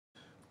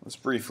Let's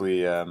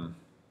briefly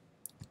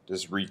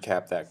just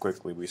recap that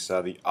quickly. We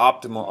saw the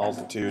optimal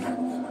altitude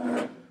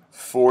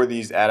for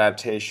these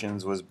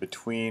adaptations was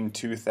between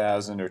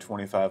 2,000 or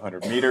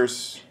 2,500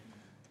 meters.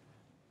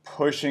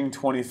 Pushing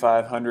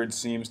 2,500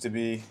 seems to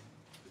be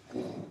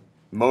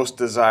most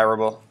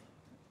desirable,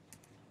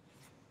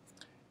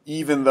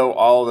 even though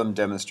all of them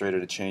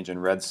demonstrated a change in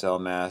red cell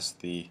mass.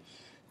 The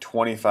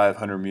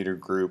 2,500 meter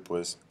group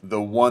was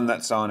the one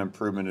that saw an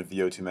improvement of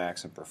VO2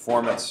 max and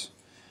performance.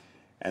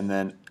 And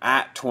then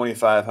at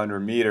 2,500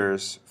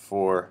 meters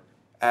for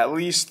at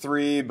least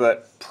 3,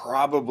 but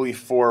probably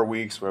 4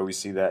 weeks, where we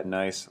see that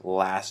nice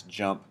last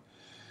jump,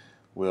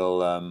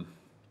 will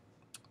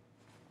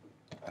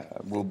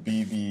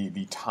be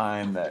the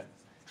time that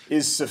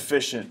is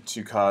sufficient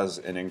to cause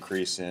an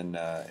increase in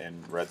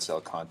red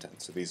cell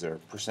content. So these are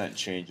percent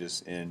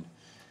changes in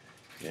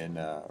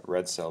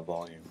red cell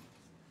volume.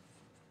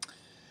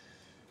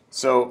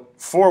 So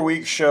 4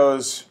 weeks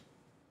shows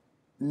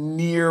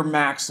near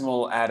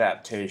maximal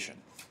adaptation.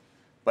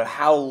 But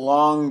how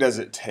long does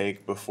it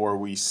take before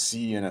we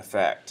see an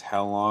effect?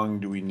 How long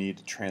do we need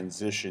to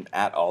transition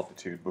at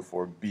altitude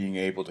before being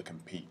able to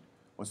compete?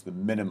 What's the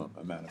minimum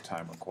amount of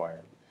time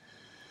required?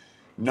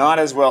 Not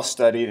as well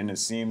studied, and it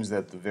seems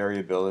that the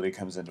variability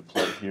comes into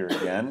play here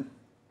again.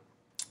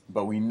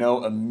 But we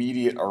know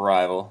immediate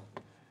arrival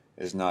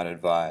is not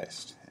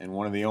advised. And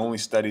one of the only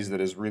studies that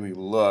has really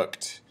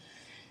looked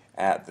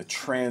at the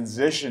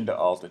transition to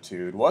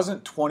altitude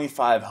wasn't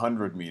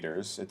 2,500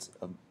 meters. It's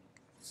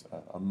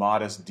a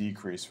modest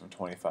decrease from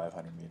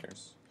 2,500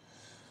 meters.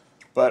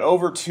 But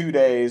over 2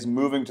 days,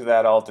 moving to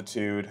that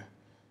altitude,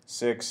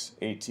 6,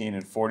 18,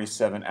 and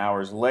 47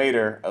 hours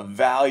later,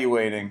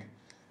 evaluating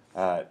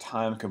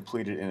time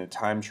completed in a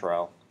time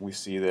trial, we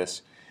see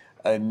this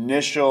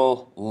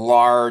initial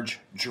large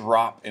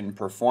drop in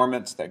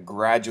performance that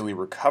gradually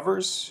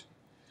recovers.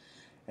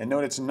 And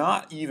note, it's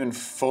not even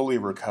fully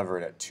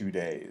recovered at 2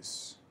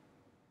 days.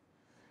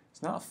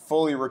 It's not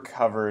fully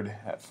recovered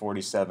at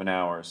 47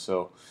 hours.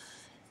 So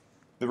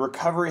the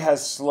recovery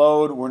has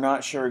slowed. We're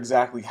not sure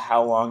exactly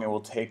how long it will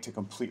take to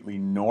completely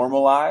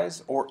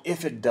normalize, or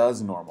if it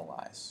does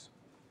normalize.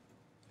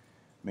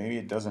 Maybe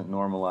it doesn't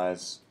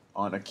normalize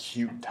on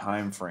acute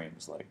time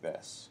frames like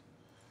this.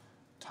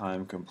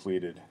 Time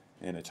completed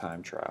in a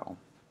time trial.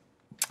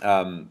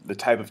 The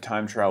type of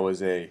time trial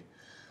was a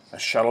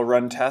shuttle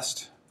run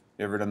test.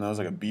 You ever done those,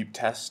 like a beep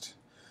test?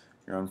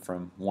 You're on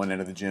from one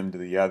end of the gym to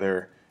the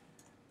other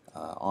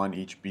on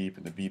each beep,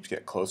 and the beeps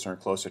get closer and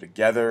closer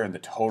together, and the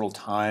total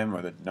time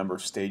or the number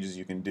of stages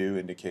you can do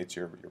indicates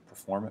your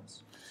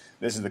performance.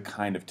 This is the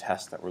kind of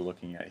test that we're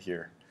looking at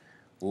here.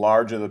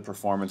 Larger the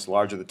performance,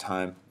 larger the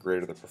time,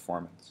 greater the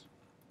performance.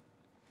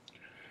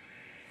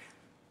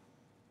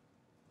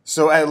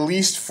 So at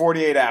least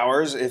 48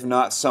 hours, if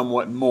not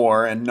somewhat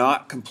more, and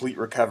not complete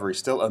recovery.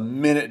 Still a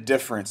minute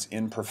difference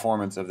in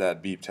performance of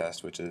that beep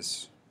test, which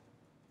is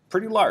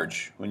pretty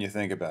large when you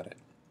think about it.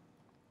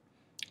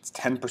 It's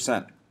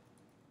 10%,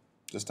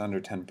 just under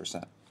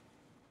 10%.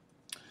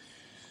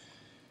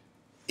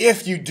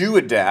 If you do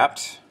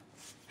adapt,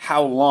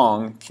 how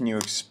long can you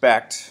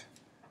expect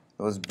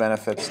those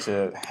benefits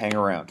to hang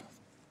around?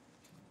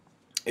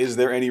 Is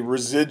there any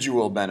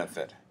residual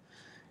benefit?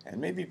 And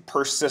maybe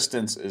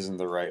persistence isn't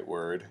the right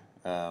word.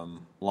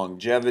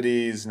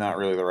 Longevity is not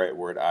really the right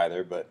word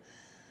either, but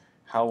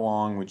how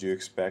long would you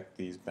expect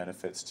these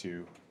benefits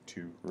to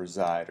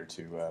reside or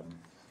to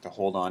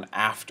hold on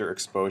after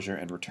exposure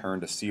and return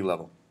to sea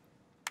level?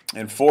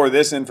 And for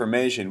this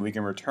information, we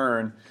can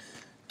return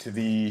to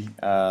the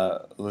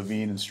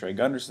Levine and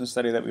Stray-Gunderson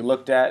study that we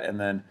looked at, and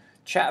then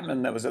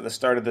Chapman, that was at the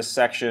start of this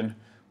section,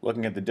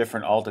 looking at the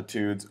different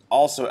altitudes,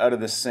 also out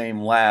of the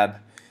same lab,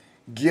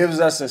 gives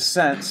us a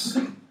sense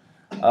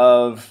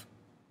of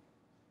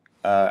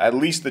at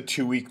least the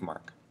 2-week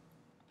mark.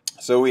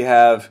 So we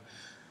have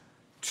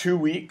 2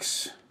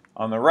 weeks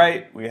on the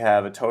right. We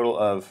have a total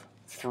of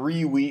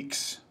 3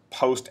 weeks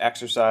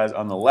post-exercise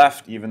on the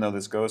left. Even though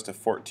this goes to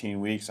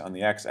 14 weeks on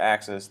the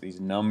x-axis, these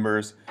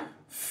numbers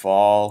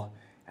fall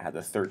at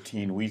the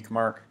 13-week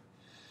mark.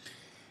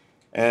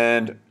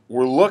 And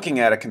we're looking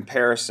at a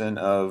comparison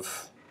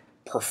of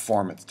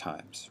performance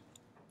times.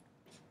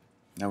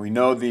 Now we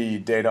know the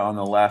data on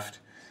the left.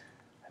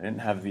 I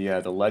didn't have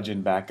the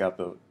legend back up.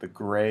 The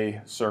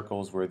gray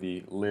circles were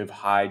the live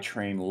high,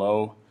 train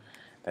low.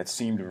 That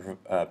seemed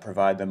to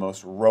provide the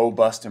most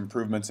robust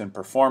improvements in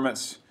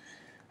performance.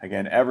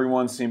 Again,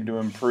 everyone seemed to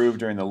improve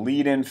during the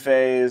lead-in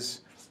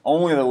phase.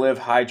 Only the live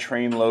high,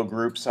 train low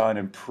group saw an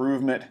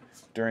improvement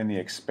during the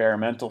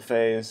experimental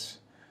phase.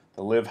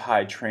 The live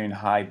high, train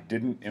high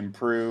didn't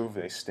improve.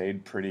 They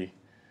stayed pretty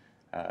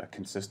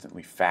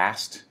consistently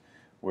fast,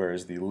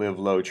 whereas the live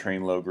low,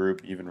 train low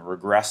group even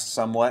regressed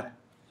somewhat.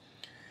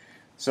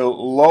 So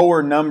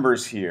lower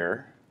numbers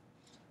here,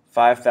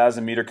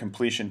 5,000 meter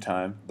completion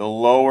time. The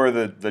lower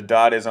the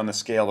dot is on the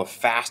scale, the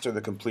faster the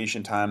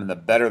completion time and the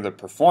better the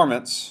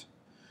performance.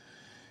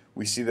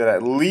 We see that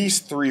at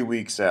least 3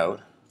 weeks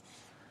out,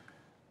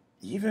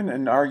 even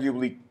an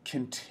arguably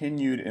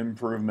continued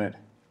improvement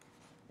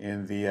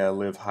in the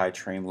live high,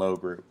 train low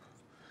group.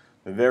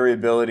 The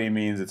variability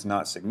means it's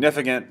not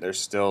significant. There's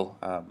still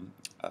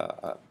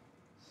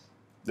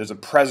there's a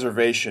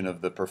preservation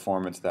of the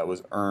performance that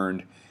was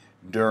earned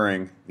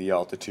during the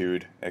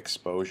altitude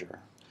exposure.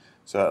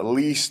 So at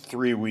least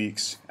 3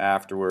 weeks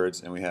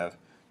afterwards, and we have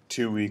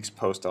 2 weeks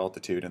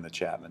post-altitude in the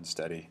Chapman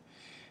study,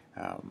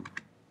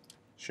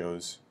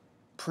 shows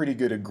pretty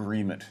good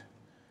agreement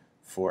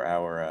for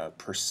our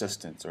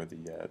persistence or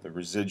the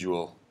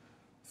residual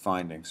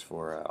findings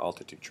for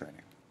altitude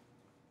training.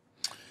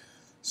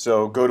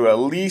 So go to at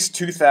least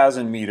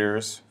 2,000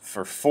 meters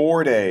for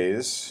 4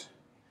 days,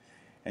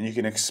 and you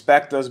can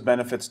expect those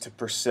benefits to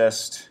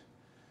persist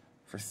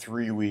for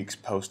 3 weeks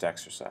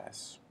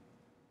post-exercise.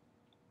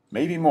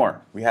 Maybe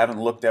more. We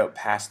haven't looked out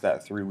past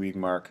that 3-week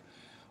mark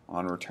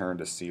on return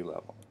to sea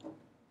level.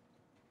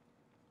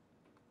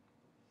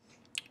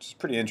 Which is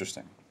pretty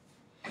interesting.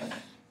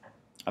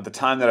 At the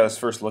time that I was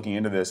first looking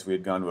into this, we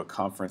had gone to a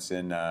conference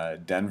in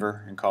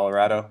Denver in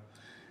Colorado,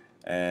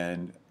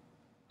 and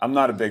I'm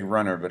not a big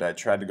runner, but I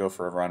tried to go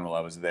for a run while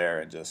I was there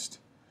and just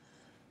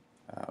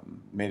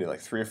made it like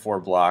 3 or 4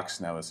 blocks,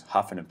 and I was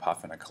huffing and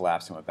puffing. I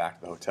collapsed and went back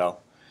to the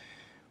hotel.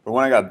 But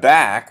when I got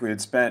back, we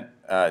had spent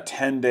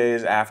 10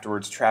 days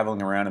afterwards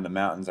traveling around in the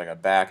mountains. I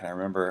got back, and I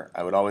remember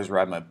I would always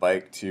ride my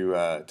bike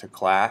to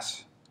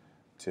class,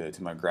 to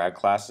my grad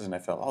classes, and I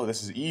felt, oh,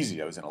 this is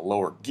easy. I was in a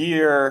lower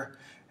gear,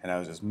 and I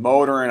was just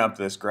motoring up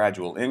this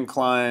gradual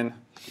incline.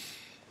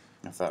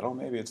 I thought, oh,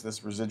 maybe it's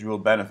this residual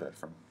benefit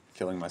from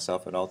killing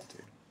myself at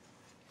altitude.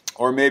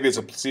 Or maybe it's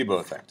a placebo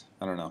effect.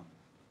 I don't know.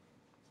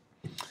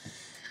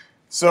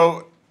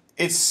 So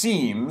it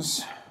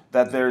seems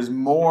that there's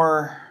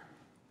more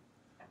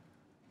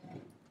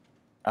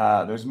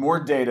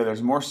data,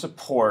 there's more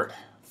support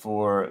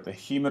for the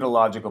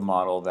hematological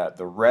model that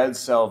the red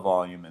cell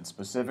volume, and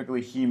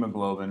specifically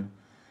hemoglobin,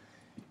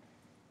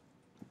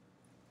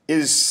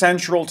 is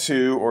central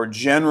to or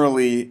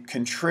generally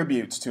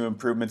contributes to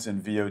improvements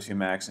in VO2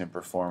 max and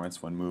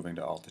performance when moving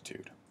to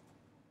altitude.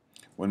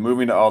 When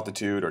moving to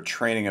altitude or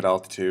training at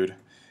altitude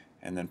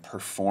and then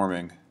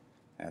performing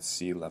at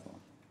sea level.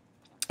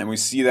 And we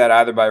see that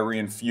either by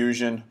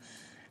reinfusion,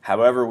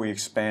 however we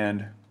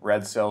expand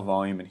red cell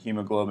volume and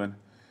hemoglobin,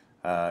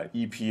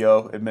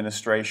 EPO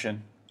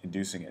administration,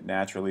 inducing it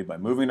naturally by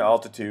moving to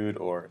altitude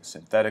or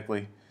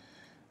synthetically,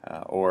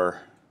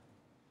 or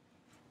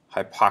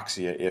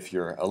hypoxia if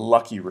you're a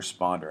lucky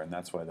responder, and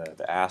that's why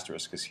the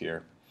asterisk is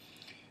here,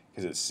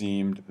 because it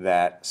seemed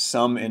that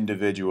some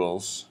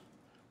individuals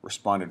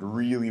responded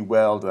really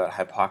well to that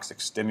hypoxic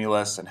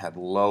stimulus and had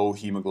low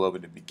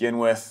hemoglobin to begin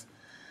with,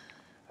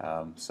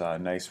 saw a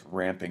nice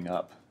ramping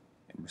up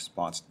in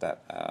response to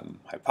that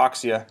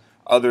hypoxia.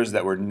 Others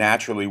that were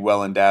naturally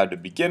well endowed to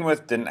begin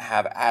with didn't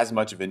have as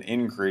much of an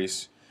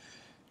increase.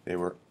 They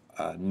were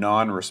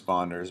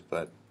non-responders,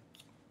 but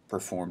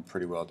performed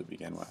pretty well to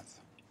begin with.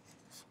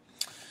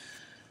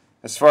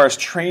 As far as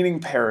training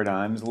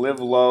paradigms, live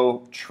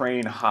low,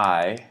 train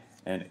high,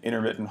 and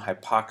intermittent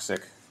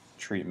hypoxic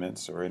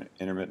treatments or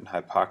intermittent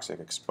hypoxic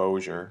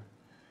exposure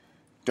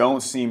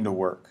don't seem to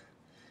work.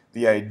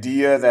 The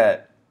idea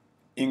that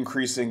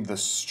increasing the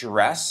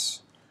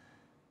stress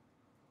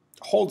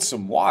holds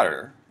some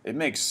water. It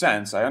makes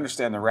sense. I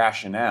understand the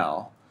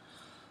rationale,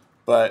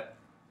 but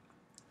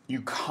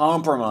you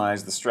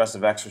compromise the stress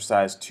of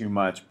exercise too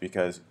much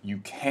because you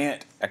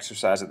can't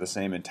exercise at the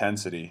same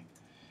intensity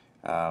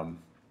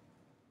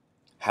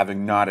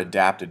having not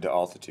adapted to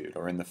altitude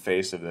or in the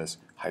face of this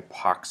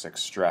hypoxic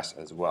stress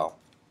as well.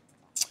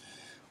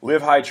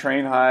 Live high,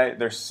 train high.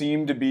 There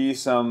seem to be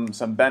some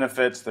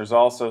benefits. There's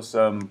also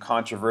some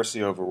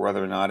controversy over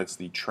whether or not it's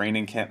the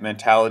training camp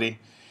mentality.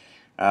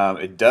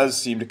 It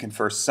does seem to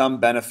confer some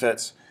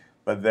benefits,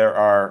 but there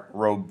are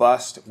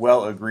robust,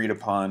 well agreed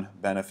upon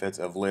benefits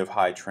of live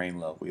high, train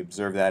low. We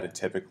observe that in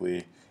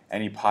typically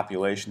any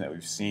population that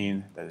we've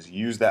seen that has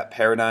used that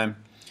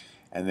paradigm,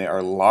 and there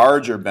are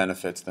larger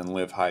benefits than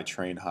live high,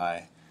 train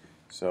high.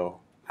 So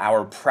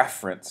our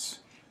preference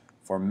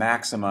for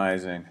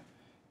maximizing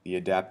the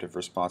adaptive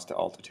response to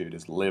altitude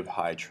is live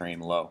high, train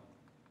low.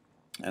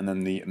 And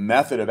then the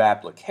method of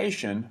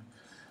application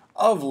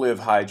of live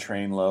high,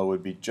 train low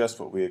would be just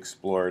what we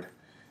explored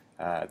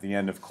at the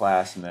end of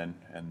class and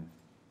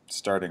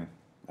starting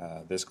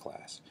this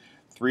class.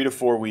 3 to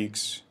 4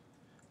 weeks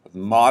with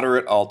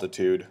moderate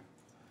altitude,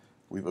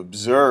 we've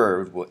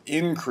observed will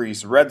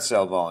increase red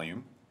cell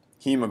volume,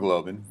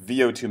 hemoglobin,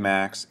 VO2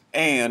 max,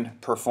 and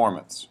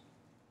performance.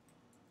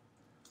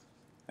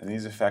 And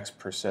these effects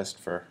persist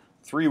for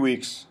 3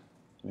 weeks,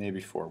 maybe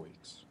 4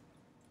 weeks.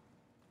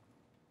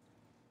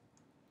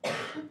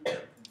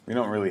 We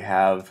don't really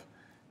have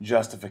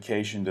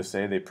justification to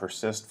say they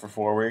persist for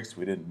 4 weeks.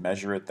 We didn't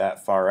measure it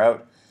that far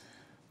out,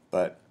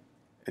 but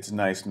it's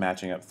nice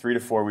matching up 3 to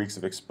 4 weeks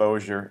of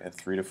exposure and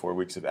 3 to 4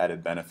 weeks of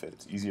added benefit.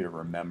 It's easier to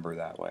remember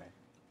that way.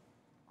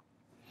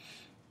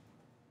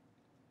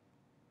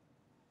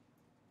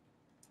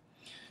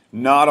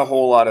 Not a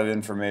whole lot of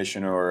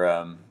information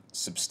or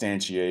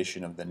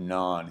substantiation of the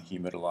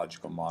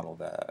non-hematological model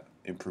that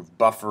improved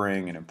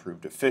buffering and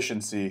improved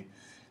efficiency.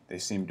 they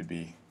seem to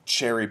be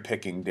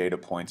cherry-picking data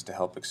points to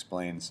help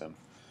explain some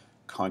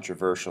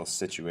controversial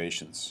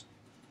situations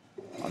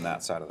on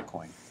that side of the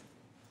coin.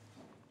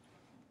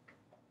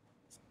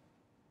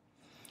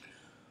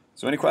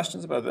 So any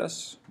questions about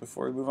this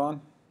before we move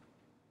on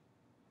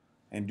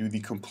and do the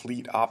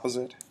complete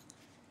opposite?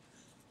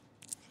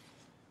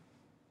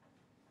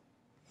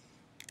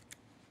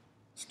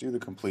 Let's do the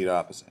complete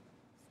opposite.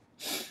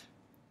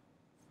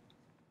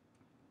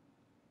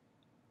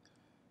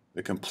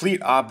 The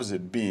complete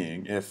opposite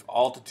being if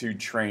altitude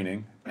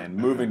training and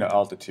moving to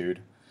altitude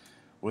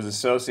was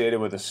associated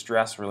with a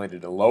stress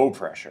related to low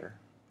pressure,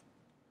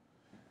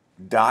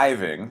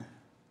 diving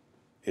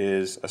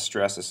is a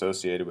stress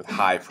associated with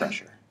high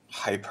pressure,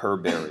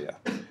 hyperbaria.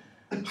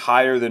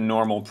 Higher than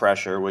normal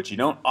pressure, which you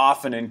don't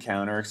often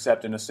encounter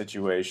except in a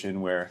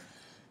situation where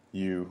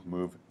you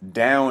move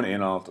down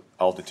in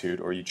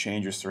altitude or you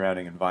change your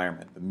surrounding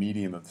environment, the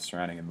medium of the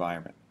surrounding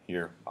environment.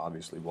 Here,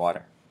 obviously,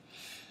 water.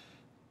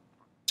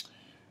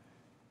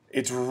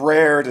 It's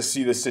rare to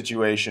see this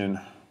situation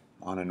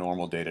on a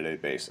normal day-to-day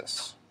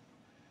basis.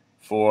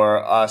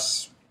 For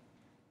us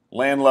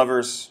land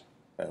lovers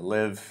that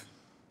live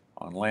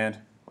on land,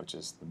 which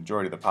is the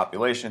majority of the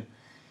population,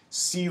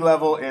 sea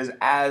level is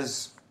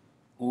as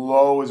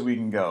low as we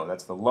can go.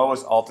 That's the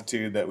lowest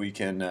altitude that we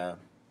can that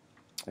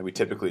we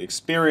typically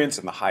experience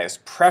and the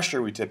highest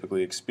pressure we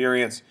typically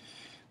experience.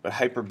 But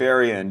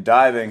hyperbaria and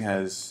diving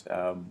has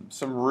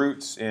some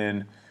roots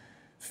in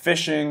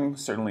fishing,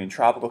 certainly in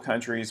tropical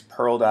countries,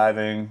 pearl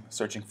diving,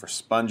 searching for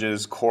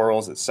sponges,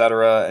 corals,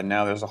 etc. And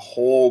now there's a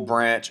whole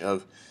branch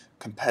of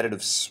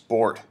competitive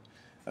sport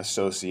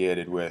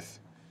associated with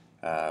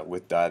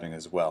diving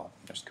as well.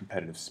 There's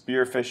competitive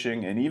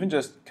spearfishing and even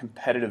just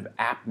competitive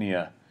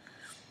apnea.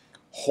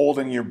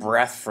 Holding your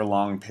breath for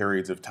long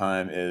periods of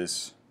time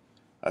is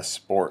a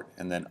sport.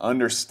 And then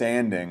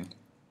understanding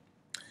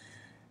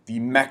the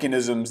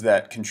mechanisms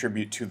that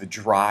contribute to the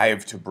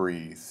drive to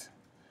breathe.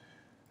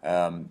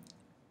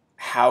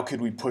 How could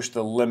we push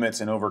the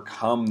limits and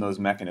overcome those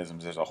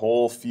mechanisms? There's a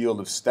whole field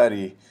of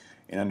study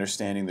in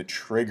understanding the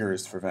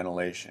triggers for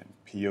ventilation,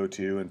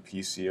 PO2 and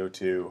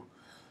PCO2,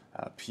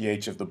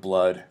 pH of the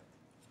blood,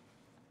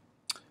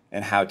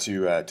 and how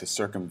to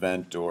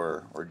circumvent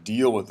or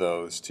deal with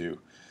those to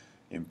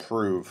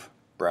improve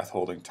breath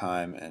holding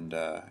time and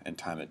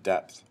time at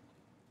depth.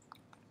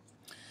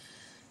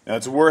 Now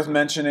it's worth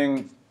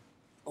mentioning,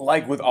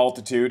 like with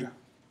altitude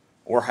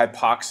or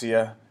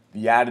hypoxia,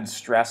 the added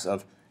stress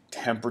of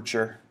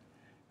temperature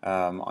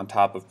on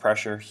top of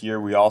pressure. Here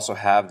we also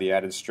have the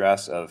added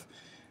stress of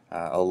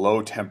a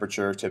low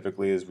temperature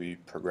typically as we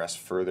progress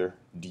further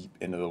deep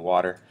into the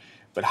water.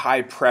 But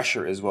high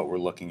pressure is what we're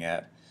looking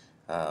at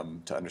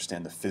to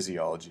understand the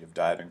physiology of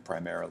diving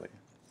primarily.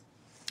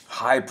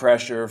 High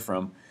pressure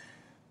from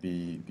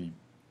the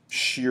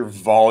sheer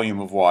volume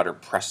of water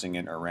pressing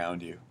in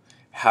around you.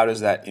 How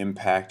does that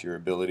impact your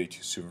ability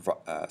to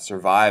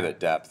survive at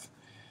depth?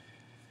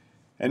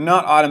 And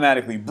not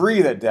automatically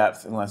breathe at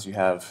depth unless you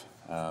have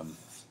a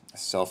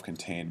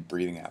self-contained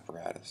breathing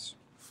apparatus.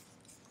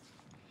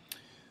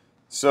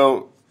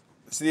 So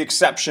it's the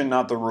exception,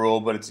 not the rule,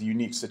 but it's a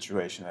unique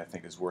situation I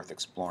think is worth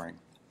exploring.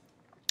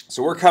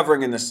 So we're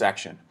covering in this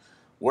section,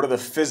 what are the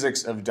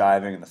physics of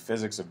diving and the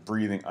physics of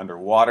breathing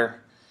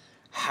underwater?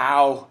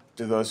 How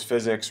do those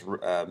physics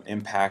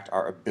impact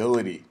our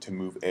ability to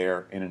move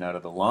air in and out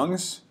of the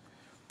lungs?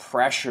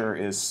 Pressure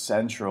is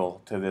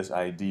central to this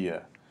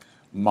idea,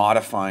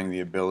 modifying the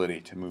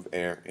ability to move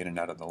air in and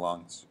out of the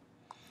lungs.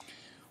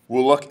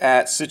 We'll look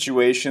at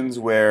situations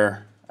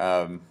where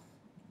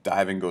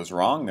diving goes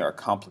wrong. There are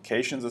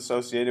complications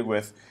associated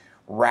with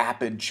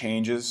rapid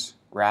changes,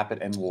 rapid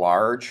and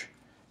large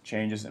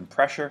changes in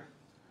pressure.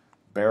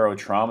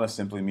 Barotrauma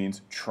simply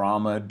means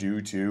trauma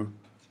due to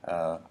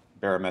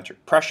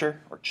barometric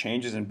pressure or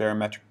changes in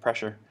barometric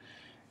pressure.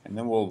 And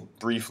then we'll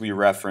briefly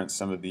reference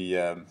some of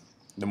the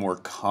more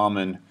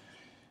common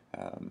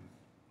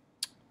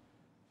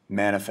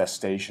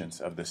manifestations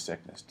of this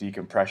sickness.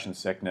 Decompression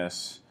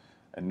sickness,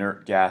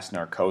 inert gas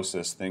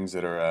narcosis, things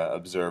that are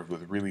observed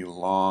with really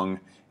long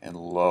and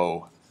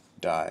low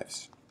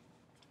dives.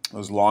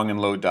 Those long and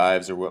low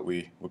dives are what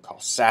we would call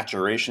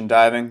saturation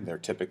diving. They're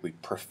typically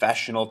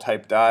professional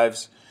type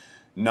dives,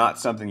 not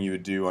something you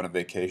would do on a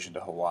vacation to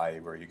Hawaii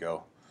where you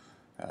go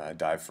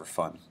dive for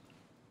fun.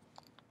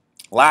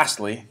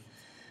 Lastly,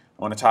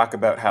 I want to talk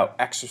about how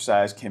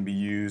exercise can be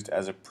used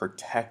as a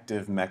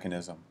protective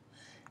mechanism.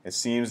 It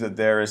seems that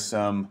there is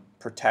some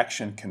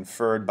protection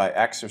conferred by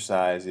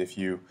exercise if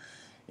you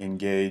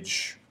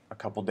engage a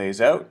couple days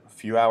out, a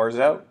few hours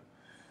out,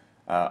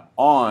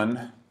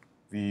 on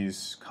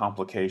these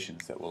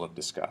complications that we'll have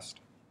discussed.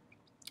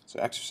 So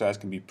exercise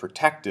can be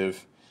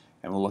protective,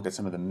 and we'll look at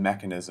some of the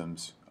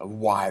mechanisms of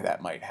why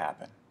that might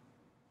happen.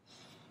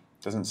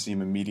 It doesn't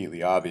seem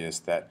immediately obvious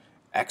that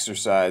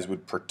exercise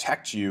would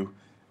protect you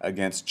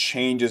against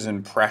changes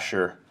in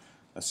pressure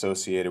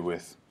associated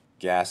with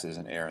gases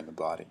and air in the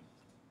body.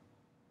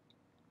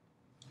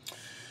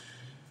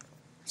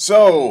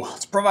 So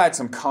let's provide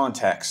some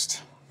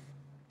context.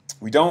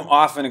 We don't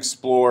often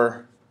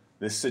explore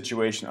this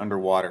situation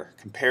underwater.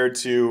 Compared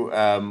to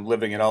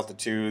living at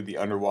altitude, the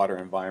underwater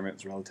environment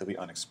is relatively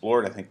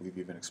unexplored. I think we've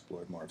even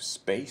explored more of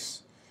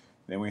space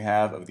than we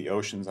have of the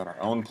oceans on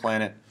our own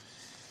planet.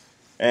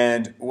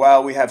 And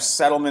while we have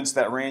settlements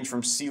that range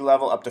from sea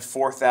level up to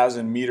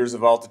 4,000 meters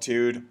of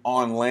altitude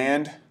on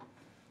land,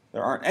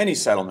 there aren't any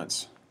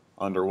settlements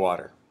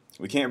underwater.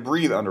 We can't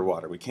breathe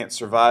underwater. We can't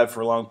survive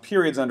for long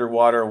periods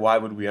underwater. Why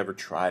would we ever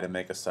try to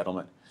make a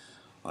settlement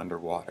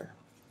underwater?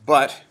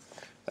 But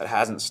that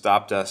hasn't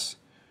stopped us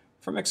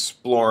from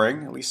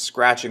exploring, at least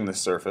scratching the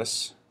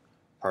surface,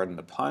 pardon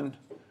the pun,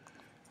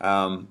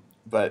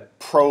 but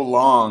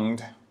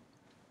prolonged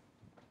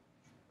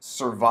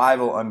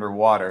survival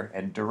underwater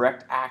and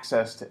direct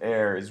access to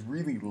air is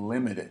really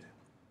limited.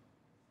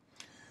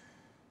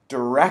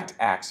 Direct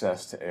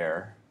access to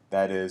air,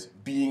 that is,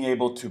 being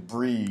able to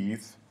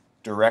breathe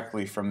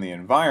directly from the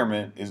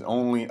environment, is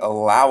only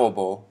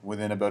allowable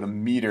within about a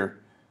meter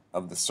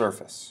of the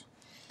surface.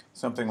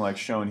 Something like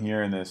shown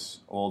here in this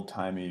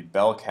old-timey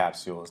Bell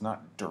capsule is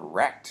not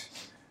direct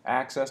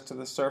access to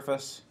the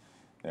surface.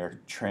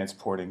 They're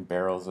transporting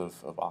barrels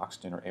of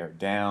oxygen or air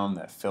down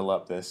that fill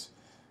up this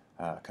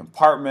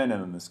compartment,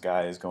 and then this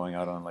guy is going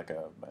out on like an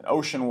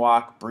ocean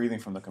walk, breathing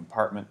from the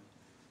compartment.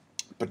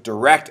 But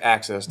direct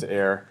access to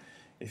air,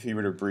 if he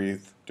were to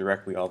breathe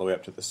directly all the way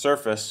up to the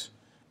surface,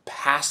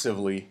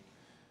 passively,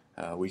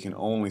 we can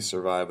only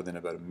survive within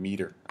about a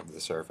meter of the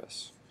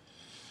surface.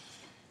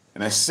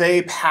 And I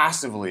say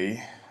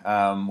passively,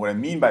 what I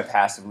mean by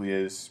passively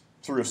is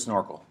through a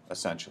snorkel,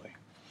 essentially.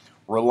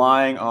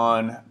 Relying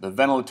on the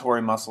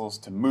ventilatory muscles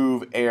to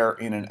move air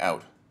in and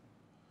out.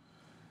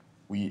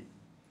 We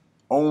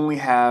only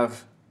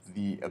have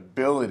the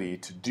ability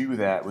to do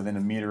that within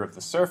a meter of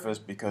the surface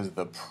because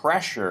the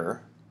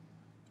pressure,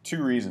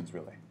 two reasons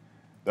really.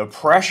 The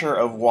pressure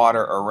of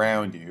water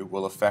around you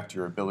will affect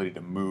your ability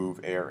to move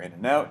air in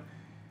and out.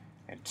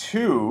 And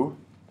two,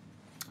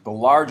 the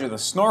larger the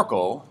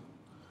snorkel,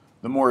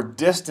 the more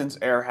distance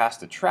air has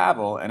to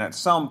travel, and at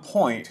some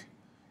point,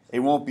 it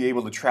won't be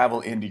able to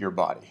travel into your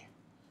body.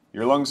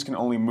 Your lungs can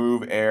only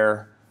move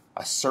air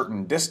a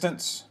certain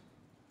distance.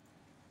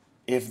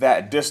 If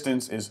that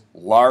distance is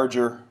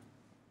larger,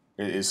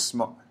 is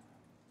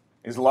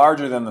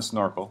larger than the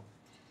snorkel,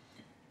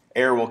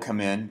 air will come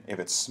in. If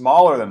it's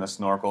smaller than the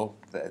snorkel,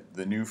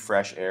 the new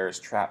fresh air is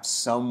trapped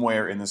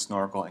somewhere in the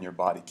snorkel and your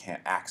body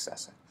can't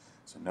access it.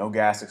 So no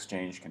gas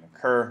exchange can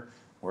occur.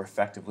 We're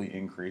effectively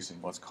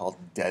increasing what's called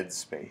dead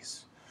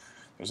space.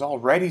 There's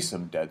already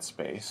some dead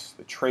space.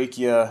 The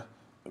trachea,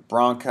 the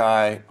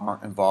bronchi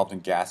aren't involved in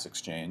gas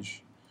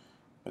exchange,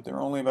 but they're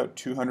only about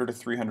 200 to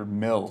 300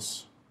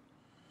 mils.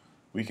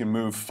 We can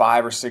move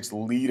 5 or 6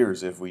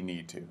 liters if we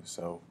need to,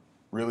 so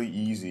really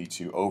easy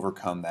to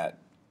overcome that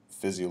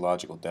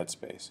physiological dead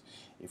space.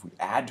 If we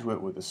add to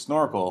it with a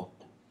snorkel,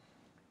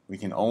 we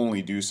can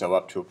only do so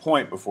up to a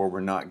point before we're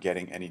not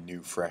getting any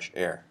new fresh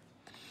air.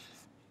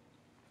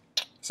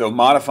 So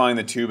modifying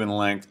the tube in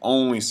length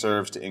only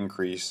serves to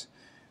increase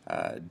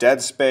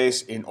dead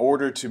space. In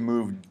order to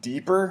move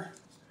deeper,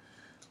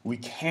 we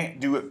can't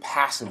do it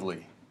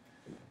passively.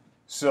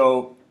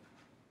 So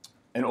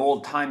an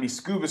old-timey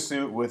scuba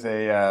suit with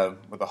a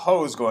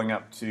hose going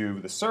up to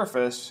the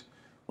surface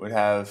would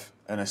have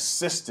an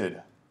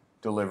assisted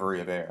delivery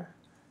of air.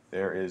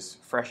 There is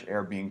fresh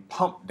air being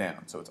pumped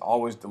down, so it's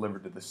always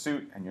delivered to the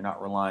suit, and you're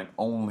not relying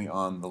only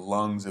on the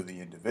lungs of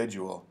the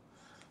individual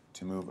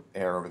to move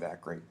air over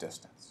that great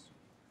distance.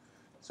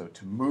 So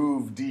to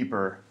move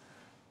deeper,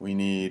 we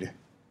need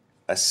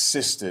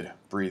assisted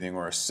breathing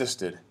or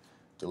assisted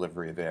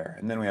delivery of air.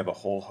 And then we have a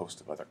whole host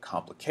of other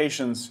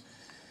complications.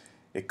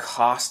 It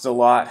costs a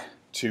lot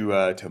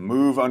to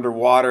move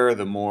underwater.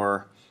 The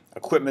more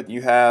equipment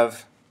you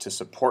have to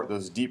support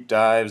those deep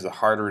dives, the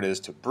harder it is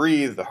to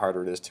breathe, the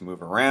harder it is to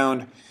move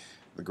around,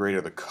 the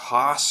greater the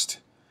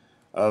cost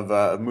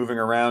of moving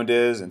around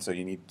is, and so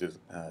you need to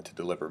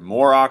deliver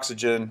more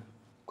oxygen,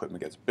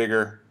 equipment gets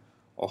bigger,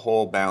 a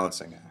whole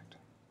balancing act.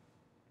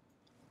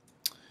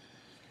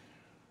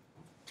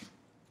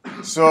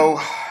 So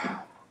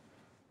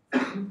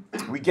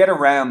we get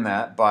around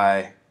that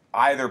by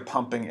either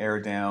pumping air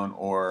down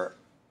or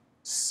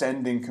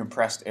sending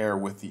compressed air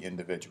with the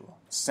individual,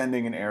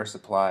 sending an air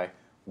supply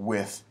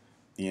with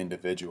the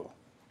individual.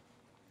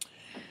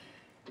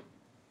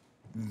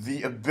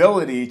 The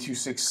ability to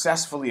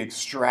successfully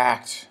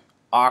extract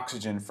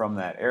oxygen from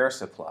that air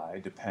supply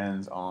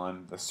depends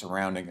on the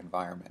surrounding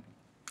environment.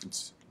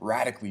 It's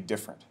radically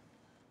different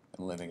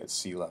than living at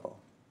sea level.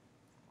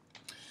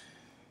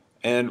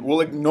 And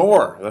we'll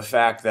ignore the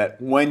fact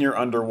that when you're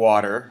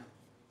underwater,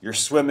 you're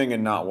swimming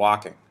and not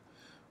walking.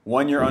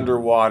 When you're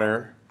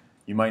underwater,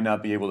 you might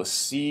not be able to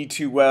see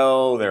too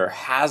well. There are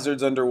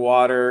hazards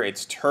underwater.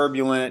 It's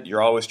turbulent.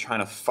 You're always trying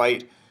to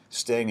fight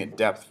staying at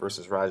depth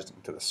versus rising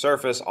to the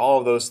surface. All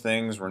of those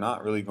things we're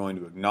not really going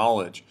to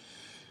acknowledge.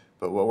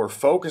 But what we're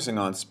focusing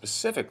on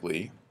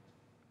specifically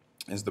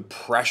is the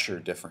pressure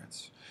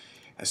difference.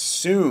 As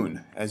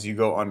soon as you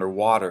go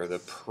underwater, the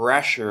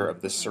pressure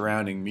of the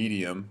surrounding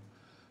medium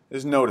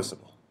is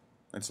noticeable.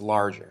 It's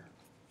larger.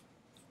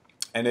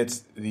 And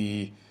it's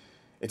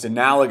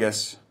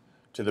analogous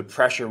to the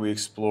pressure we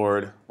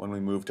explored when we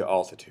moved to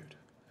altitude.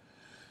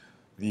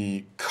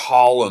 The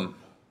column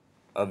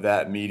of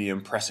that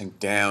medium pressing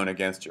down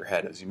against your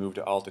head. As you move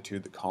to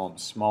altitude, the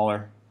column's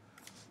smaller,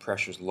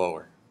 pressure's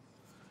lower.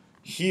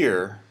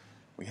 Here,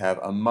 we have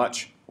a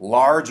much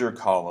larger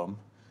column,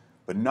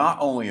 but not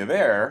only of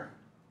air,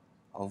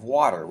 of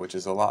water, which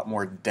is a lot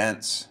more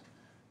dense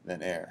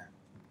than air.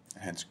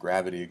 Hence,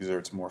 gravity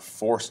exerts more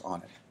force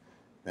on it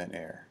than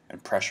air,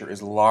 and pressure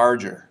is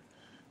larger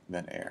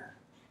than air.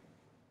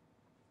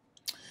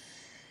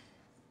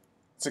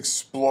 Let's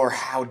explore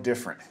how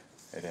different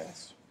it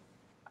is.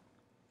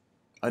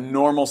 A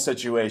normal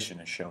situation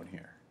is shown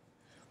here.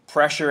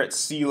 Pressure at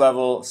sea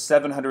level,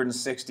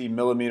 760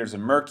 millimeters of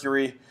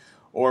mercury,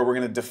 or we're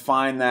going to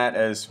define that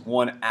as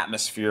 1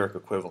 atmospheric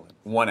equivalent,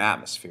 1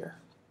 atmosphere.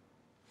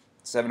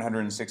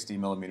 760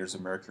 millimeters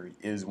of mercury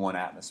is 1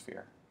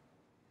 atmosphere.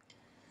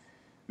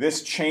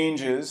 This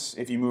changes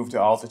if you move to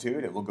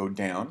altitude. It will go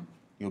down.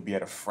 You'll be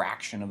at a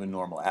fraction of a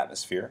normal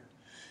atmosphere.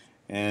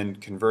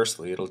 And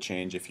conversely, it'll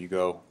change if you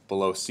go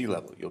below sea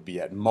level. You'll be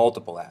at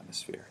multiple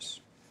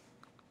atmospheres.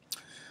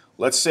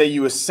 Let's say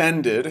you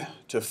ascended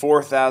to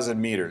 4,000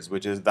 meters,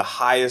 which is the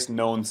highest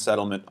known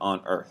settlement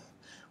on Earth,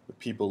 with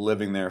people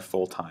living there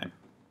full time.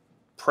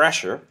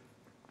 Pressure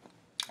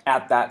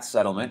at that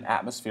settlement,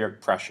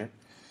 atmospheric pressure,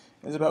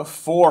 is about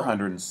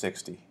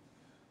 460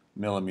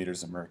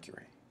 millimeters of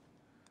mercury.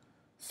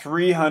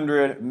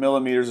 300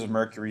 millimeters of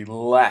mercury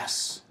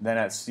less than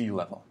at sea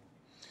level.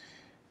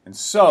 And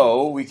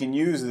so we can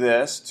use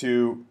this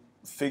to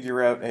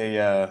figure out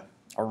a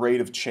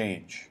rate of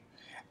change.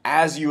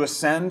 As you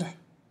ascend,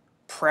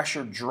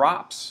 pressure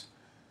drops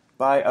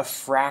by a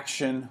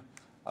fraction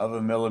of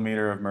a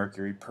millimeter of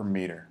mercury per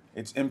meter.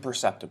 It's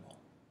imperceptible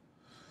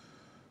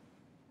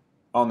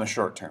on the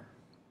short term.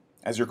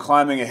 As you're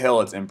climbing a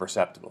hill, it's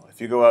imperceptible. If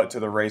you go out to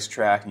the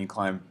racetrack and you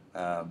climb,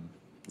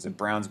 is it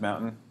Browns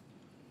Mountain?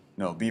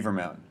 No, Beaver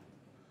Mountain.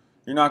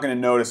 You're not going to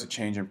notice a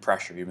change in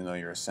pressure even though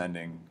you're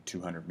ascending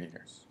 200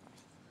 meters.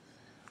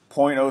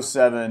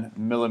 0.07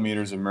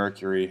 millimeters of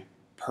mercury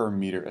per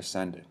meter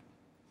ascended.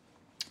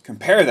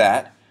 Compare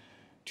that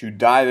to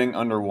diving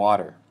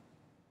underwater.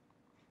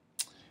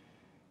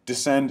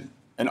 Descend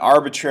an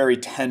arbitrary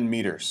 10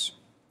 meters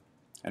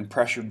and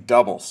pressure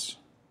doubles.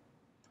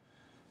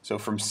 So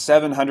from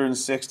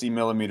 760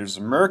 millimeters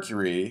of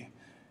mercury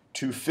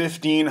to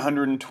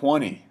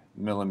 1,520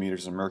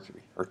 millimeters of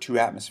mercury, or 2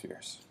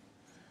 atmospheres.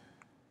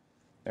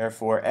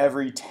 Therefore,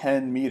 every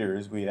 10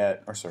 meters we add,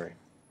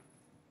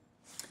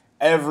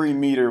 every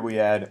meter we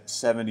add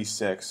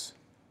 76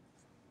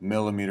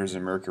 millimeters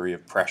of mercury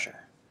of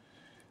pressure.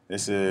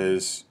 This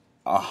is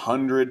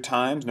 100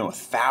 times, no,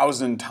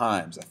 1,000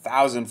 times,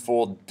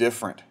 1,000-fold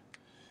different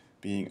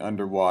being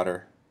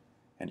underwater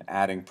and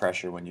adding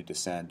pressure when you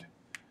descend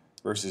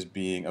versus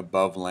being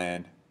above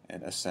land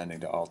and ascending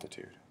to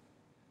altitude.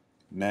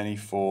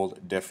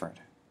 Many-fold different.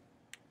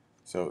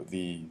 So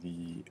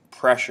the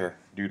pressure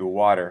due to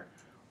water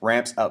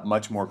ramps up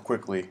much more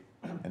quickly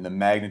and the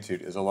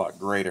magnitude is a lot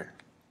greater.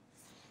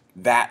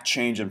 That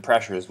change in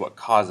pressure is what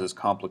causes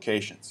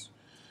complications.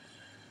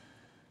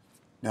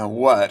 Now,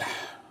 what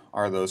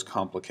are those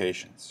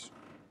complications?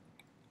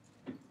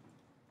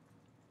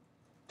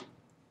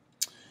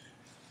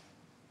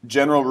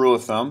 General rule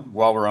of thumb,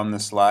 while we're on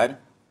this slide,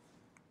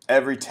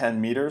 every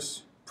 10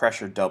 meters,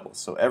 pressure doubles.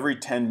 So every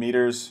 10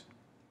 meters,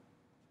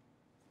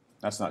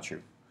 that's not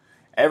true.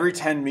 Every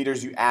 10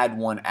 meters, you add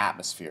 1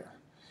 atmosphere.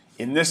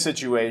 In this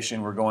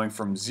situation, we're going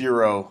from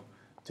 0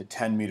 to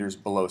 10 meters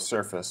below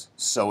surface,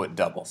 so it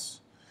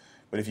doubles.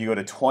 But if you go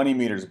to 20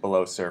 meters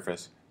below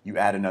surface, you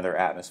add another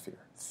atmosphere.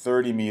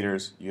 30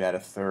 meters, you add a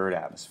 3rd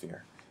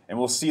atmosphere. And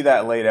we'll see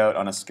that laid out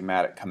on a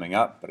schematic coming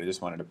up, but I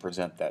just wanted to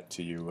present that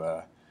to you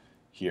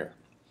here.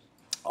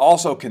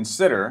 Also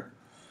consider,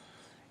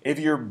 if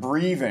you're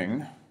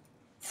breathing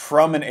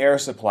from an air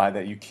supply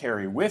that you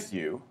carry with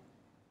you,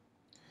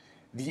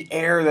 the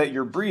air that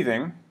you're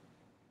breathing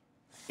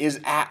is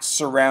at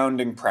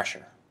surrounding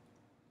pressure.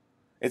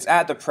 It's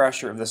at the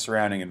pressure of the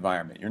surrounding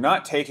environment. You're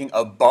not taking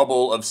a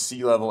bubble of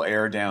sea level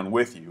air down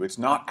with you. It's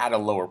not at a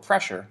lower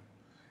pressure.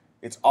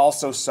 It's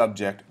also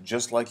subject,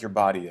 just like your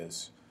body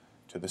is,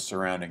 to the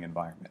surrounding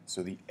environment.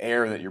 So the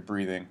air that you're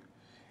breathing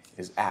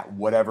is at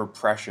whatever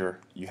pressure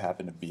you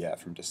happen to be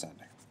at from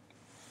descending.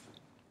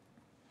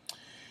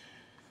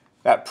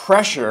 That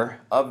pressure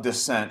of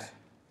descent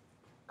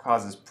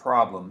causes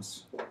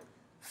problems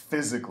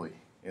physically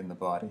in the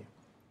body,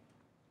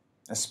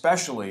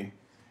 especially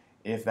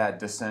if that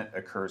descent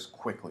occurs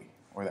quickly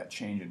or that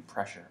change in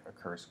pressure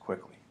occurs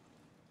quickly.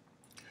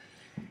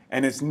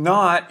 And it's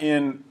not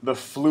in the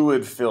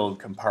fluid-filled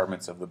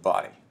compartments of the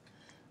body.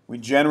 We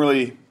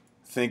generally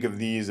think of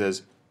these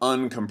as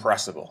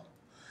uncompressible.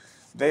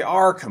 They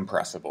are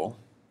compressible.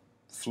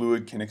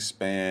 Fluid can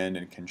expand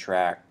and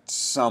contract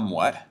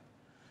somewhat,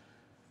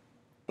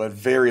 but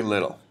very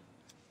little.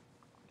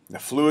 The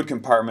fluid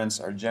compartments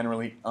are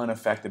generally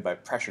unaffected by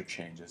pressure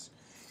changes.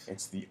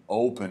 It's the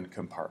open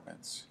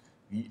compartments,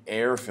 the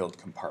air-filled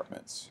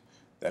compartments,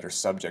 that are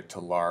subject to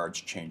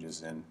large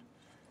changes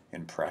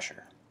in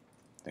pressure.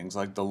 Things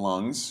like the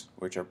lungs,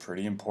 which are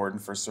pretty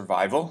important for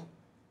survival,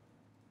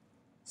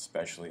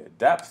 especially at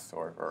depth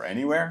or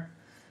anywhere.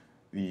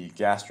 The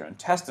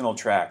gastrointestinal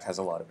tract has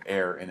a lot of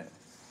air in it.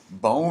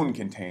 Bone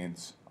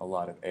contains a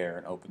lot of air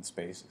in open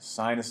spaces.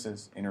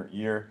 Sinuses, inner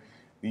ear,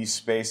 these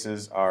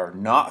spaces are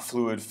not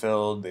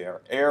fluid-filled, they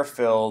are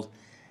air-filled,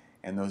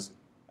 and those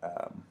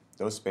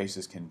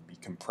spaces can be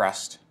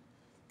compressed,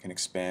 can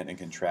expand and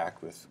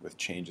contract with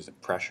changes in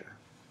pressure.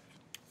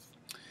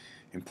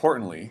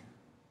 Importantly,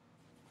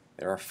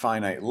 there are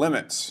finite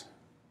limits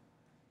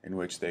in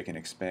which they can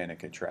expand and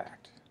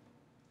contract,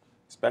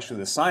 especially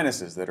the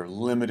sinuses that are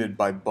limited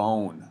by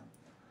bone,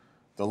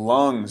 the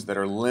lungs that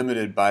are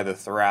limited by the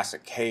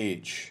thoracic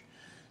cage.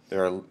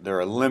 There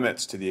are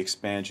limits to the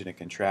expansion and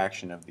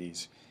contraction of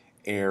these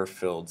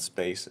air-filled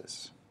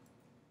spaces.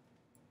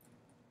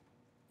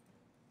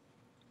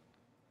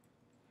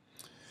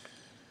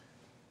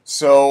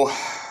 So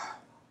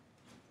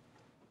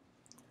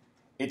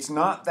it's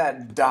not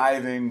that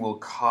diving will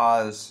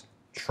cause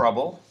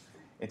trouble,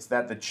 it's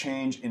that the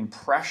change in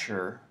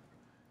pressure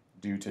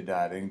due to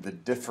diving, the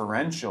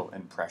differential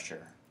in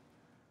pressure,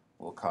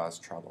 will cause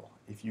trouble.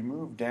 If you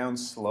move down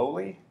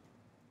slowly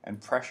and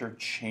pressure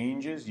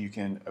changes, you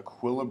can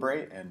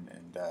equilibrate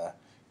and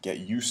get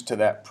used to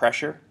that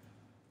pressure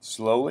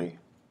slowly,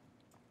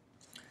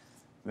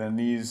 then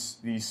these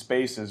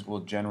spaces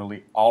will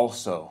generally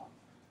also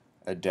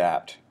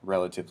adapt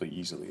relatively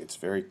easily. It's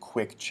very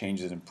quick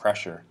changes in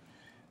pressure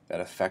that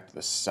affect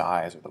the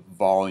size or the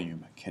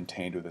volume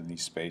contained within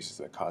these spaces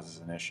that causes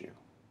an issue.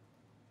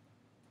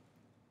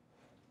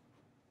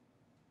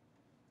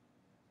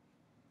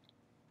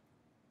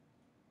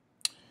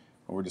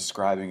 What we're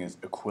describing is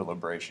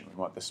equilibration. We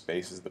want the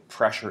spaces, the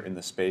pressure in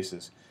the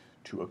spaces,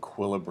 to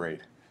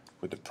equilibrate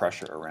with the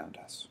pressure around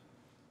us.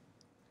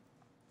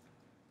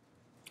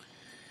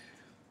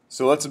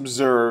 So let's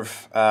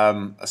observe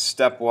a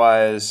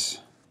stepwise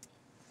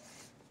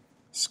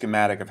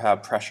schematic of how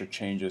pressure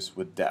changes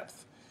with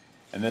depth.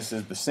 And this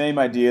is the same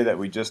idea that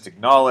we just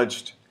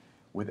acknowledged.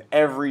 With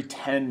every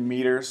 10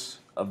 meters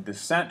of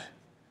descent,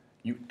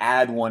 you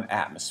add 1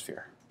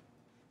 atmosphere.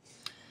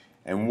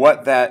 And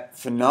what that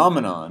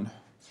phenomenon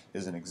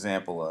is an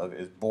example of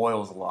is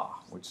Boyle's law,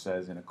 which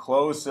says in a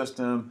closed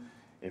system,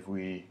 if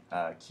we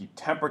keep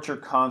temperature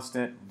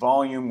constant,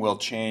 volume will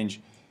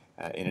change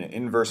in an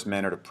inverse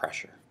manner to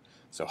pressure.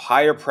 So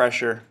higher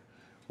pressure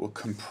will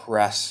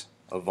compress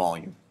a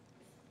volume.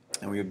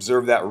 And we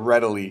observe that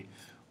readily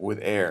with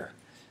air.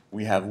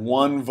 We have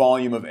 1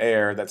 volume of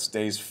air that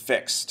stays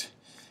fixed.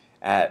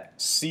 At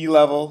sea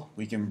level,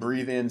 we can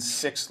breathe in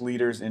 6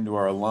 liters into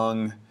our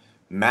lung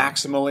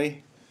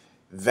maximally.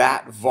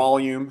 That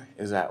volume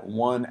is at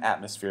 1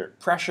 atmospheric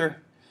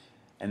pressure,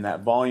 and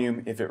that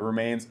volume, if it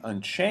remains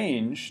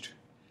unchanged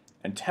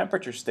and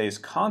temperature stays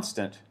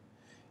constant,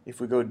 if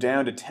we go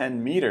down to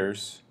 10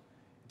 meters,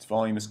 its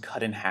volume is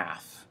cut in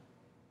half.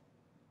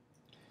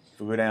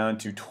 If we go down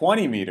to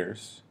 20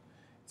 meters,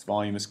 its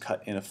volume is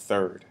cut in a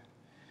third.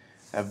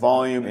 That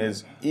volume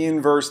is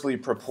inversely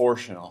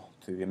proportional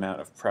to the amount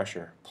of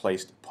pressure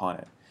placed upon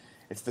it.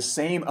 It's the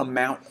same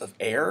amount of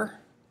air,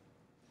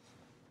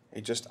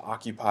 it just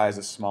occupies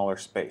a smaller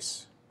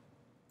space.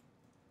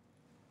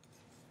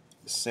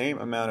 The same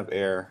amount of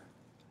air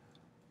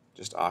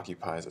just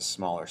occupies a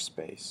smaller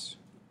space.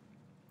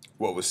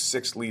 What was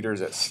 6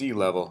 liters at sea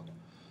level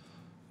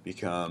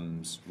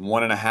becomes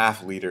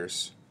 1.5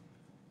 liters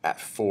at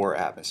 4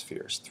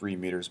 atmospheres, 3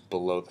 meters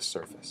below the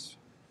surface.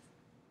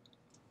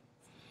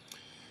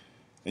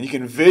 And you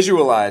can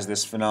visualize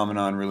this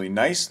phenomenon really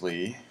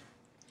nicely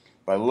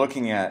by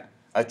looking at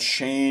a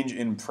change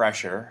in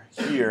pressure,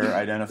 here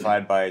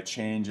identified by a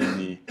change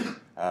in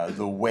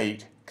the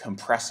weight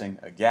compressing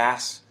a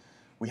gas.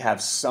 We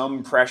have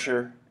some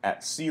pressure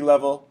at sea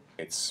level,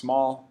 it's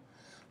small,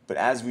 but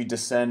as we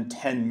descend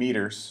 10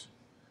 meters,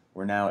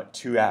 we're now at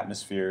 2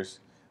 atmospheres,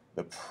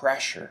 the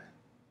pressure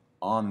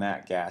on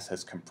that gas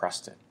has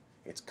compressed it.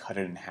 It's cut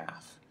it in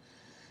half.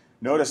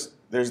 Notice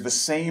there's the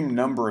same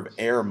number of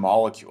air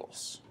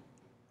molecules,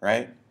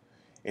 right?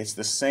 It's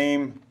the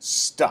same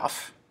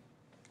stuff.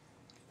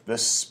 The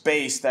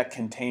space that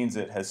contains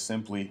it has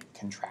simply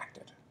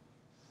contracted.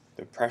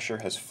 The pressure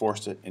has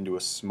forced it into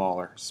a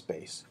smaller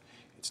space.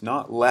 It's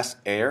not less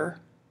air,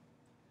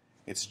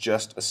 it's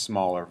just a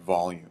smaller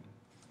volume.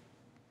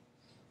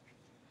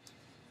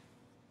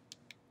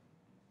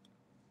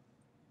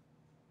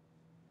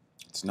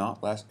 It's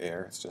not less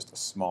air, it's just a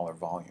smaller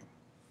volume.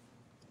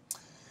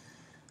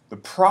 The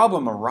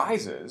problem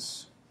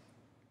arises,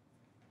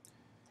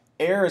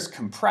 air is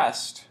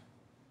compressed,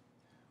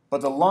 but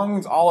the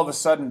lungs all of a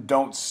sudden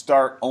don't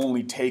start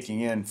only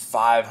taking in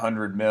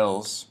 500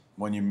 mils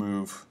when you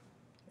move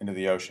into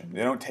the ocean.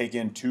 They don't take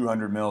in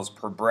 200 mils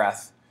per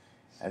breath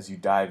as you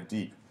dive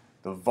deep.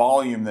 The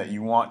volume that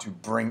you want to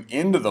bring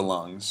into the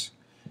lungs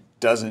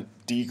doesn't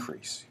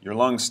decrease. Your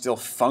lungs still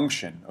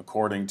function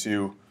according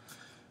to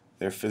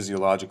their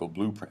physiological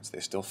blueprints.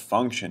 They still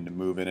function to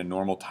move in a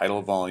normal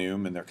tidal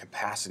volume, and their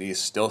capacity is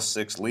still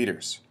 6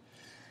 liters.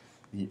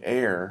 the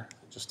air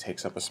just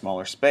takes up a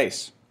smaller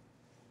space.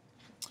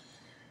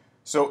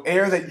 So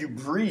air that you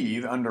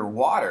breathe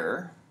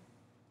underwater,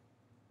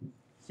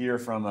 here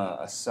from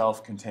a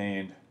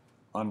self-contained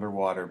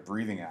underwater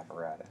breathing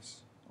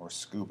apparatus, or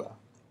scuba.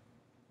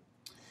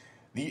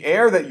 The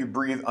air that you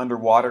breathe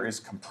underwater is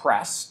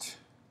compressed.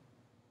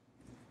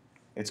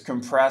 It's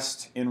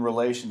compressed in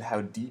relation to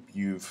how deep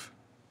you've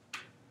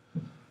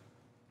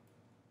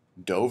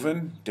dove,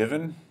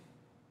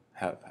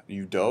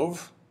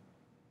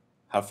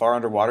 how far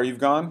underwater you've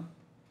gone,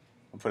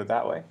 I'll put it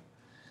that way.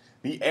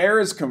 The air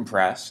is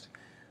compressed,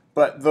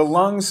 but the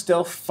lungs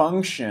still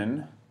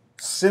function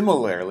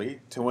similarly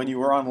to when you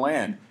were on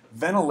land.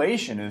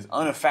 Ventilation is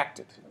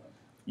unaffected.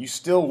 You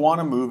still want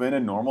to move in a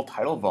normal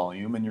tidal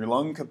volume, and your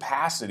lung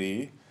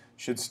capacity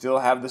should still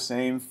have the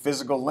same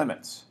physical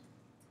limits.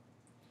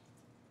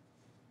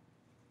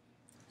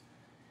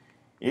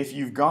 If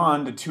you've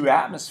gone to 2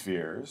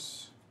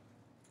 atmospheres,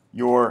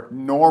 your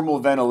normal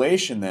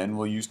ventilation then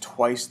will use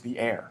twice the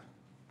air.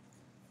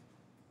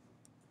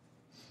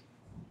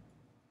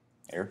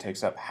 Air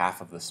takes up half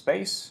of the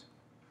space,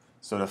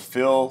 so to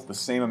fill the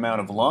same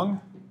amount of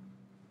lung,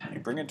 you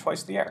bring in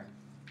twice the air.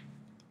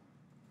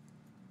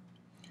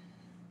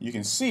 You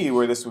can see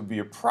where this would be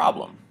a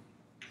problem.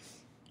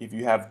 If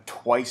you have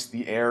twice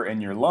the air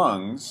in your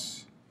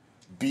lungs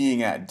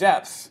being at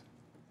depth,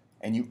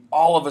 and you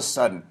all of a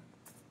sudden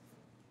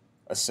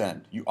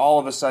ascend, you all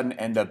of a sudden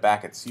end up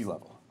back at sea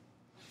level.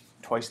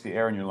 Twice the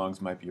air in your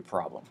lungs might be a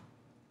problem.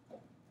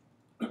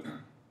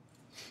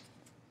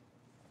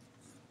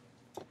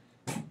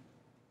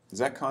 Is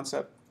that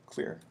concept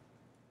clear?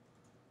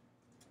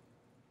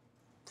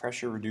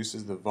 Pressure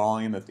reduces the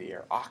volume that the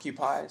air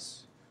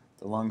occupies.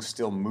 The lungs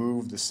still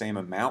move the same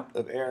amount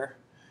of air.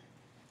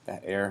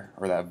 That air,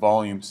 or that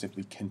volume,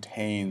 simply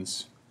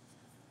contains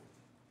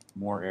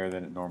more air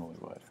than it normally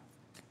would.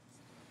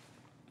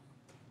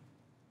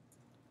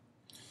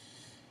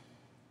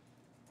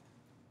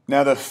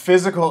 Now, the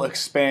physical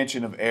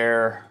expansion of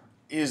air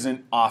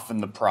isn't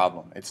often the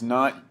problem. It's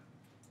not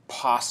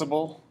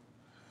possible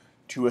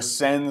to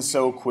ascend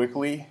so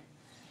quickly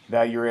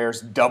that your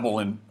lungs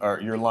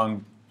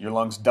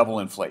double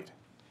inflate.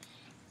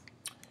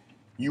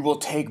 You will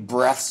take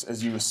breaths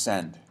as you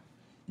ascend.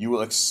 You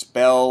will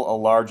expel a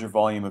larger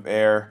volume of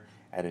air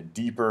at a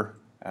deeper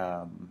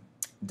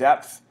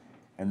depth,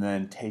 and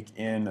then take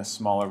in a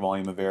smaller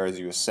volume of air as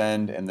you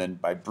ascend, and then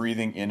by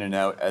breathing in and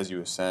out as you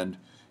ascend,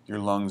 your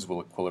lungs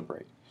will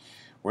equilibrate.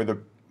 Where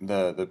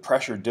the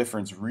pressure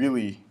difference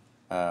really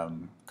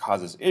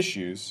causes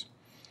issues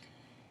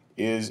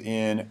is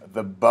in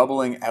the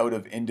bubbling out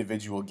of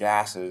individual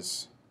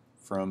gases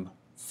from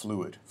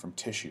fluid, from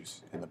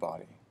tissues in the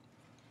body.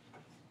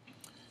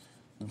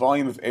 The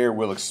volume of air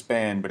will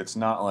expand, but it's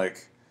not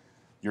like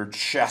your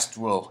chest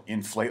will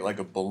inflate like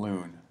a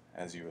balloon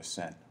as you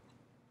ascend.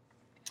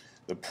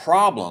 The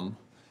problem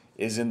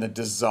is in the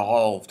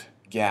dissolved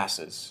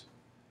gases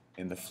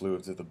in the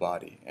fluids of the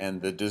body.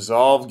 And the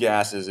dissolved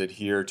gases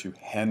adhere to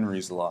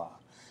Henry's law.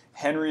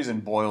 Henry's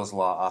and Boyle's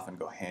law often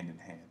go hand in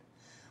hand.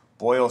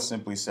 Boyle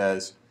simply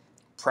says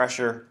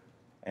pressure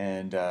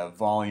and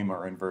volume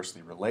are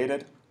inversely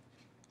related.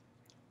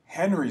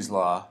 Henry's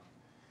law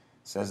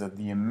says that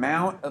the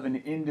amount of an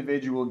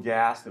individual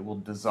gas that will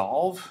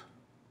dissolve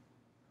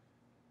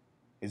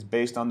is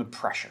based on the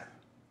pressure.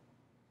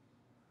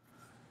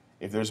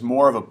 If there's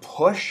more of a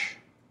push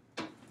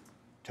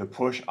to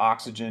push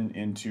oxygen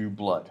into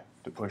blood,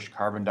 to push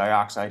carbon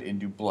dioxide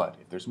into blood,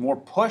 if there's more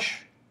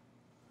push,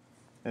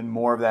 then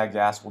more of that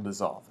gas will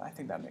dissolve. I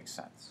think that makes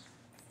sense.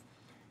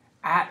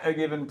 At a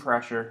given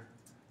pressure,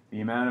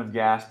 the amount of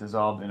gas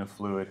dissolved in a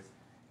fluid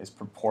is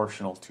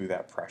proportional to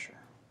that pressure.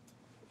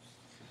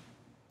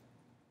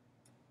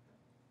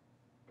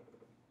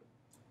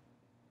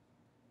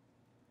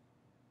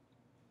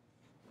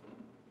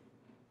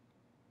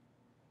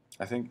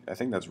 I think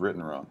that's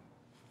written wrong.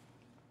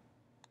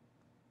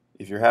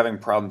 If you're having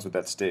problems with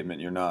that statement,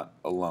 you're not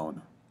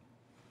alone.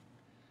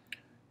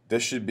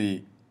 This should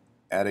be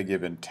at a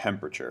given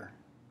temperature.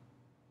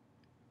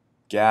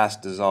 Gas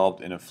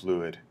dissolved in a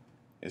fluid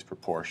is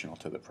proportional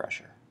to the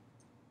pressure.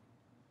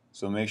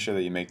 So make sure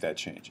that you make that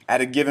change. At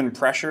a given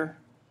pressure,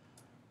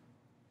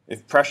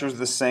 if pressure is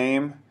the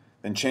same,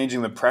 then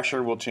changing the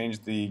pressure will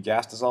change the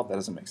gas dissolved. That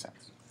doesn't make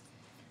sense.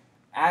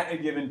 At a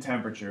given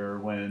temperature,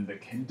 when the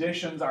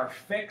conditions are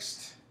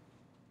fixed,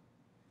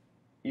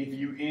 if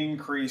you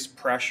increase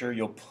pressure,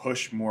 you'll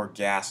push more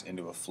gas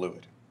into a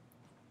fluid.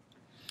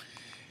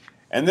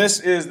 And this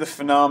is the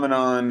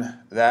phenomenon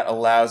that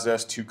allows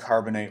us to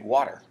carbonate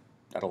water,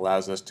 that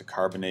allows us to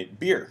carbonate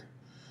beer.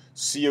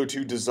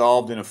 CO2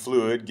 dissolved in a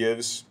fluid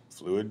gives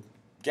fluid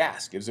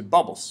gas, gives it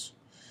bubbles.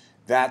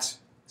 That's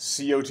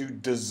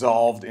CO2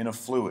 dissolved in a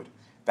fluid.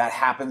 That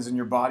happens in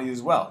your body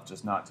as well,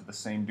 just not to the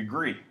same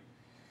degree.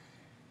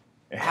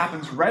 It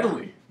happens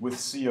readily with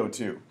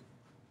CO2.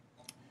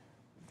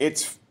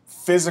 Its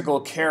physical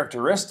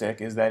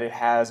characteristic is that it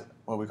has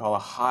what we call a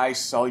high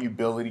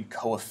solubility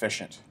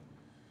coefficient.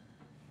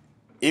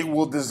 It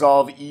will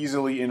dissolve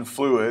easily in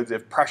fluids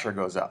if pressure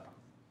goes up.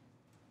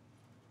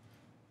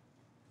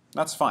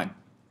 That's fine.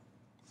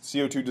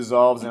 CO2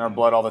 dissolves in our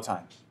blood all the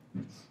time.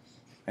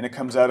 And it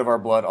comes out of our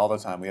blood all the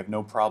time. We have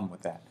no problem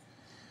with that.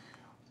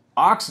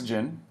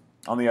 Oxygen,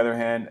 on the other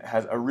hand,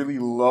 has a really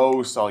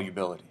low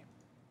solubility.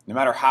 No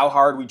matter how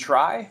hard we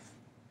try,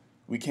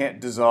 we can't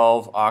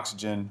dissolve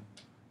oxygen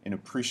in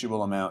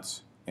appreciable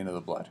amounts into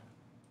the blood.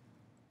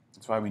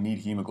 That's why we need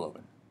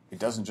hemoglobin. It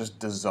doesn't just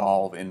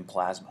dissolve in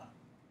plasma.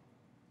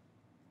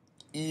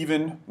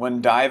 Even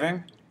when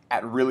diving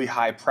at really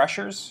high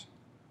pressures,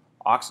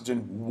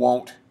 oxygen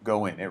won't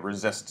go in. It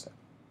resists it.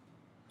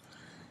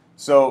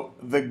 So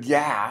the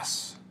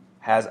gas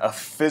has a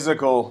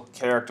physical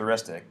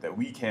characteristic that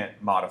we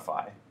can't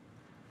modify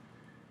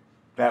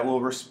that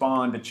will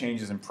respond to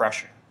changes in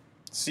pressure.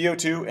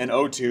 CO2 and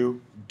O2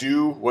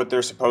 do what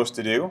they're supposed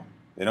to do.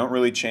 They don't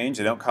really change.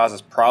 They don't cause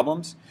us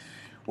problems.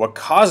 What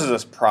causes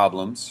us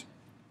problems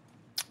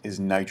is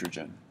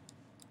nitrogen.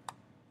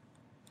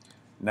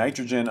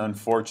 Nitrogen,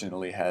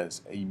 unfortunately,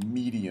 has a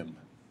medium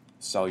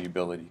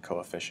solubility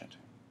coefficient,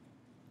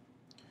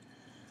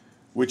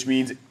 which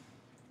means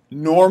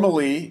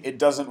normally it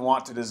doesn't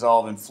want to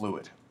dissolve in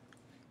fluid.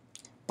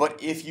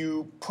 But if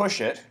you push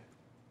it,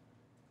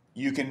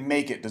 you can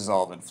make it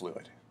dissolve in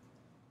fluid.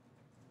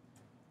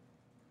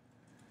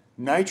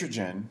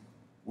 Nitrogen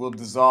will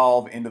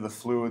dissolve into the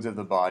fluids of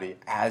the body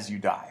as you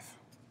dive.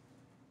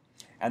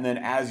 And then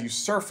as you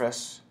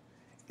surface,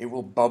 it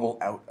will bubble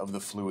out of the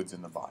fluids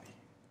in the body.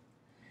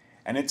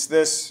 And it's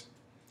this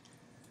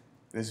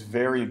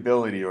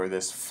variability or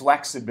this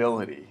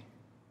flexibility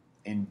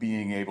in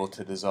being able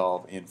to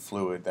dissolve in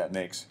fluid that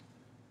makes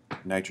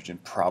nitrogen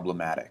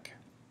problematic.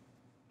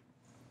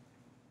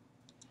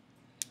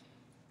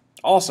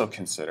 Also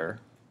consider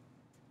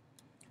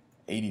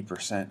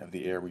 80% of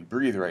the air we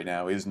breathe right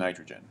now is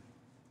nitrogen.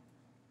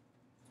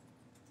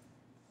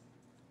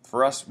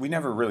 For us, we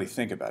never really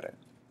think about it.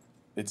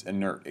 It's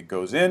inert. It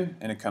goes in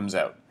and it comes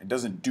out. It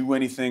doesn't do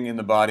anything in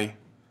the body.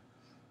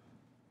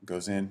 It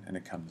goes in and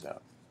it comes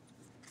out.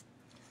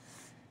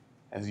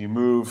 As you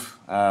move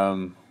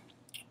into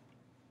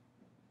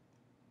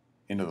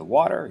the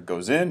water, it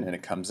goes in and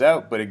it comes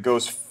out, but it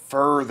goes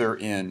further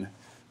in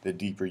the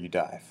deeper you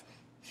dive.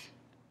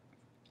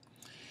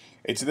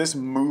 It's this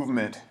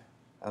movement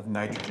of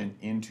nitrogen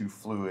into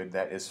fluid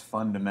that is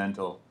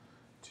fundamental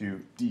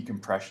to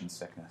decompression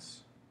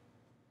sickness.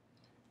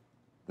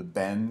 The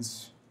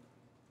bends,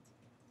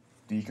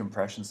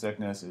 decompression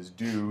sickness is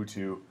due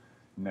to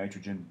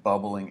nitrogen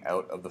bubbling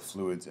out of the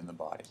fluids in the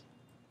body.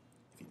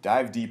 If you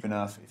dive deep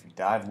enough, if you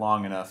dive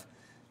long enough,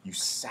 you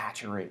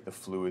saturate the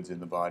fluids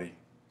in the body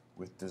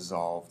with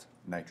dissolved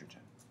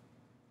nitrogen.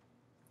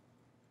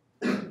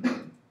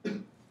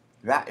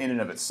 That in and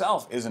of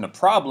itself isn't a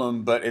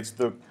problem, but it's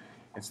the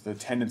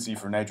tendency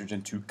for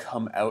nitrogen to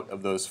come out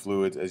of those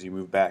fluids as you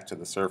move back to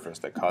the surface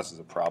that causes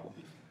a problem.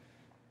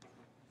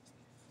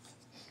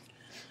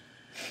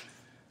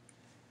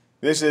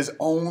 This is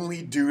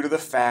only due to the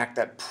fact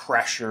that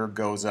pressure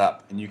goes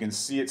up. And you can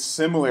see it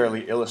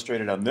similarly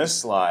illustrated on this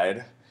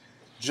slide,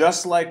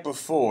 just like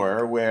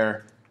before,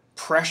 where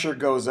pressure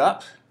goes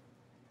up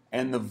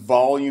and the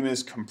volume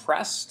is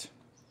compressed.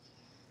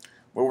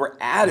 What we're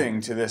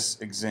adding to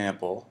this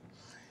example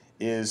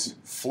is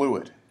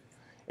fluid.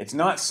 It's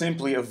not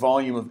simply a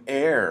volume of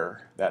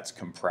air that's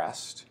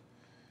compressed,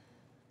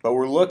 but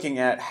we're looking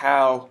at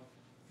how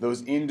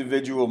those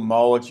individual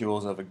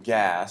molecules of a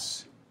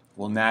gas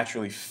will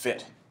naturally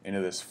fit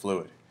into this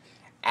fluid.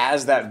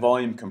 As that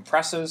volume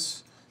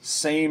compresses,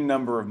 same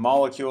number of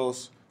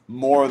molecules,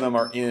 more of them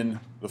are in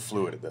the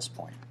fluid at this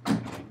point.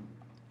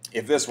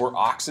 If this were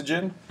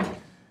oxygen,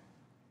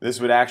 this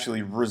would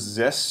actually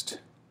resist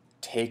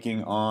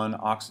taking on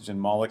oxygen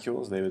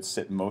molecules. They would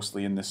sit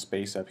mostly in this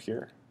space up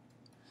here.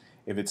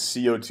 If it's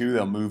CO2,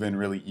 they'll move in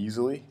really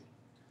easily.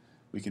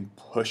 We can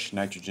push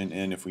nitrogen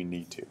in if we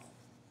need to.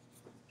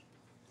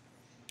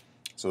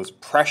 So as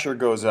pressure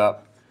goes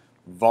up,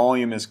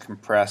 volume is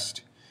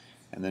compressed,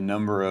 and the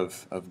number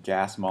of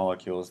gas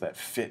molecules that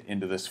fit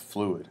into this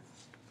fluid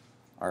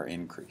are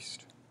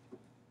increased.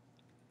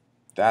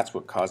 That's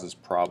what causes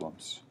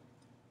problems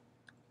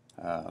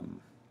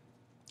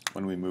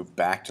when we move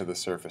back to the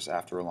surface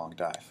after a long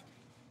dive.